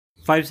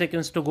5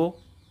 seconds to go.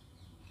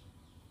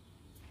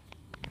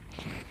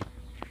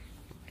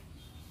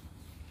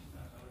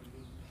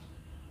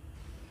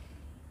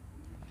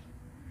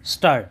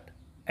 Start.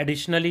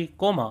 Additionally,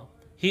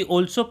 he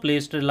also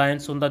placed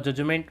reliance on the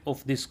judgment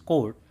of this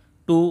court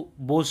to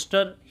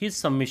bolster his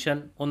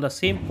submission on the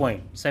same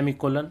point,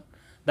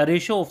 the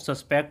ratio of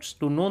suspects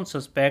to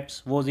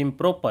non-suspects was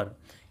improper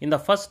in the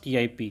first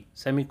TIP,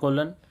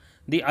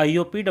 the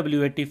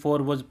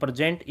IOPW84 was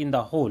present in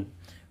the hall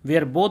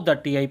where both the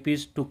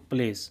TIPs took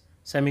place,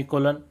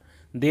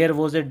 there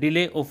was a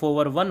delay of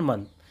over 1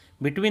 month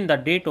between the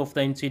date of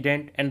the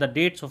incident and the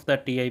dates of the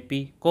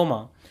TIP,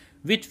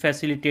 which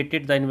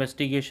facilitated the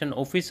investigation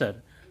officer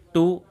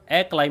to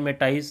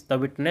acclimatize the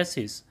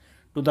witnesses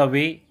to the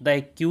way the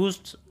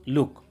accused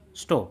look.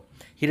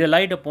 He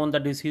relied upon the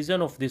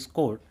decision of this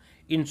court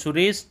in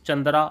Suresh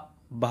Chandra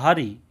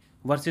Bahari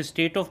versus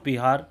State of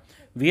Bihar,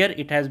 where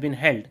it has been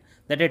held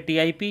that a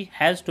TIP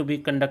has to be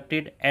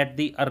conducted at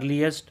the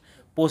earliest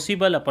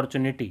possible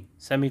opportunity,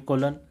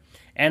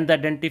 and the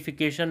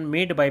identification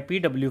made by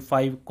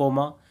PW5,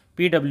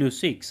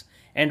 PW6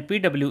 and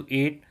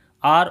PW8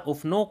 are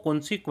of no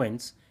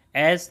consequence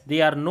as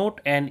they are not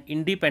an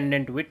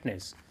independent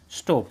witness.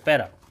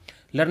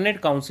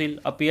 Learned counsel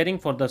appearing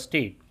for the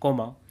state,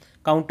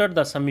 countered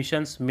the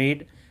submissions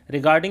made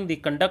regarding the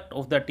conduct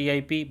of the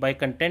TIP by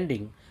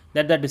contending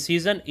that the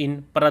decision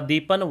in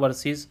Pradeepan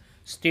versus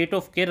State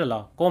of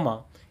Kerala,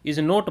 is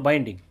not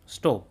binding.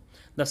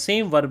 The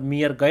same were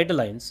mere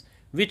guidelines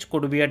which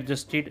could be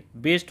adjusted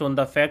based on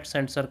the facts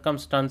and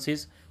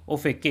circumstances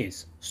of a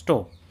case.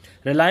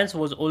 Reliance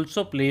was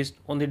also placed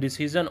on the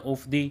decision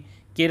of the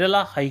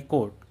Kerala High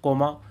Court,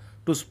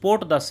 to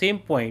support the same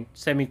point,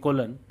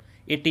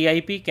 a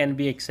TIP can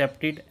be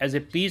accepted as a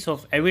piece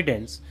of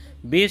evidence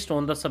based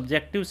on the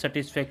subjective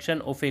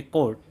satisfaction of a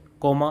court,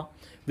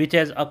 which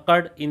has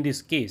occurred in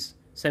this case,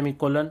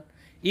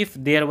 if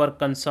there were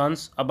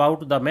concerns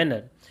about the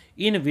manner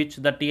in which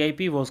the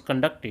TIP was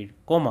conducted,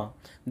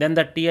 then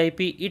the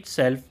TIP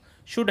itself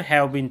should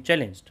have been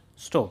challenged.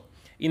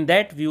 In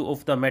that view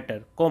of the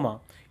matter,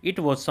 it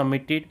was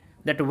submitted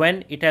that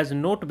when it has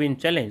not been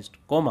challenged,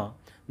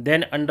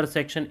 then under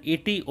section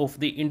 80 of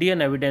the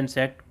Indian Evidence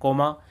Act,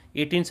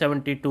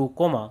 1872,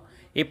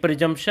 a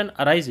presumption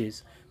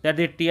arises that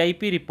the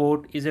TIP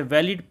report is a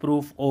valid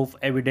proof of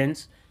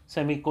evidence,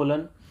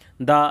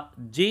 the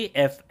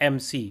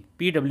JFMC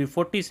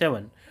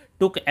PW47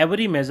 took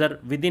every measure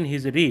within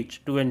his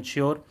reach to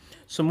ensure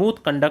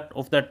smooth conduct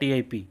of the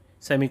TIP,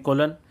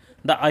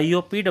 the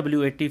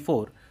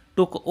IOPW84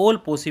 took all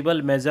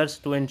possible measures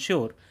to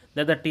ensure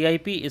that the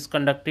TIP is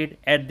conducted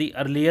at the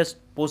earliest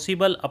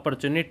possible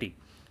opportunity,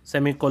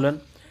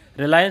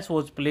 Reliance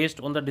was placed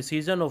on the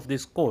decision of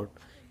this court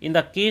in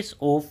the case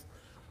of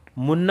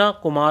Munna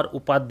Kumar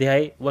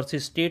Upadhyay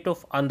versus State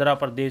of Andhra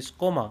Pradesh,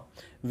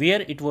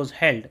 where it was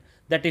held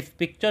that if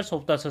pictures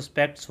of the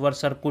suspects were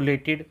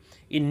circulated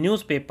in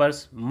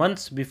newspapers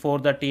months before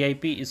the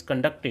TIP is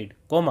conducted,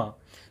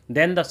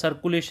 then the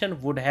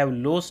circulation would have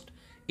lost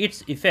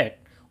its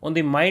effect on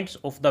the minds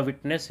of the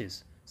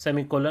witnesses,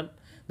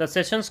 The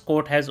Sessions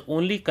Court has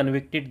only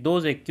convicted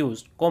those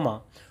accused,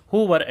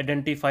 who were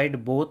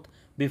identified both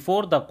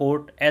before the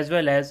court as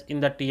well as in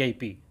the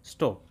TIP.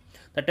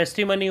 The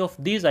testimony of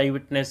these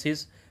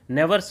eyewitnesses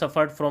never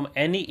suffered from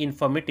any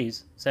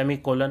infirmities,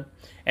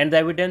 and the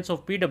evidence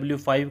of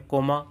PW5,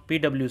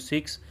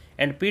 PW6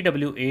 and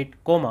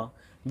PW8,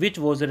 which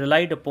was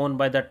relied upon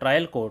by the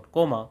trial court,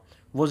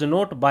 was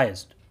not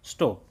biased.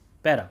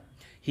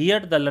 Here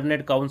the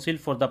learned counsel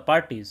for the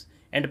parties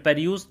and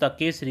peruse the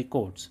case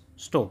records.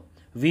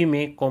 We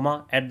may,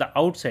 at the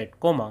outset,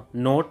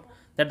 note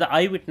that the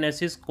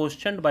eyewitnesses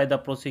questioned by the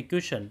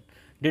prosecution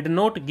did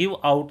not give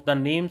out the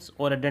names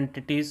or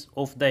identities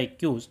of the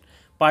accused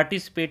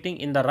participating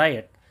in the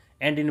riot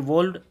and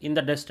involved in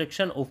the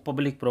destruction of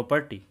public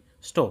property.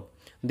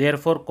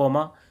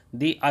 Therefore,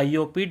 the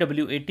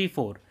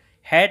IOPW84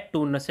 had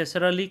to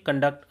necessarily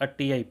conduct a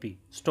TIP.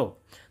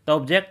 The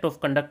object of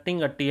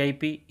conducting a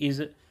TIP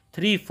is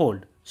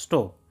threefold.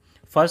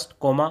 First,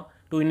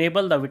 to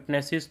enable the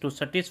witnesses to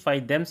satisfy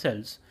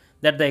themselves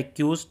that the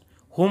accused,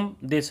 whom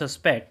they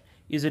suspect,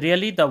 is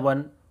really the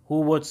one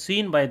who was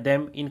seen by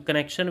them in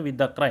connection with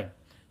the crime.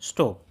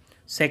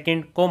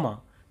 Second,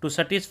 to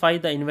satisfy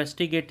the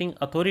investigating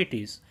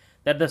authorities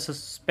that the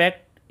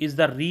suspect is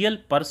the real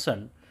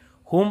person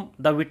whom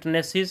the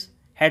witnesses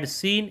had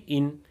seen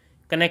in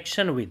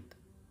connection with.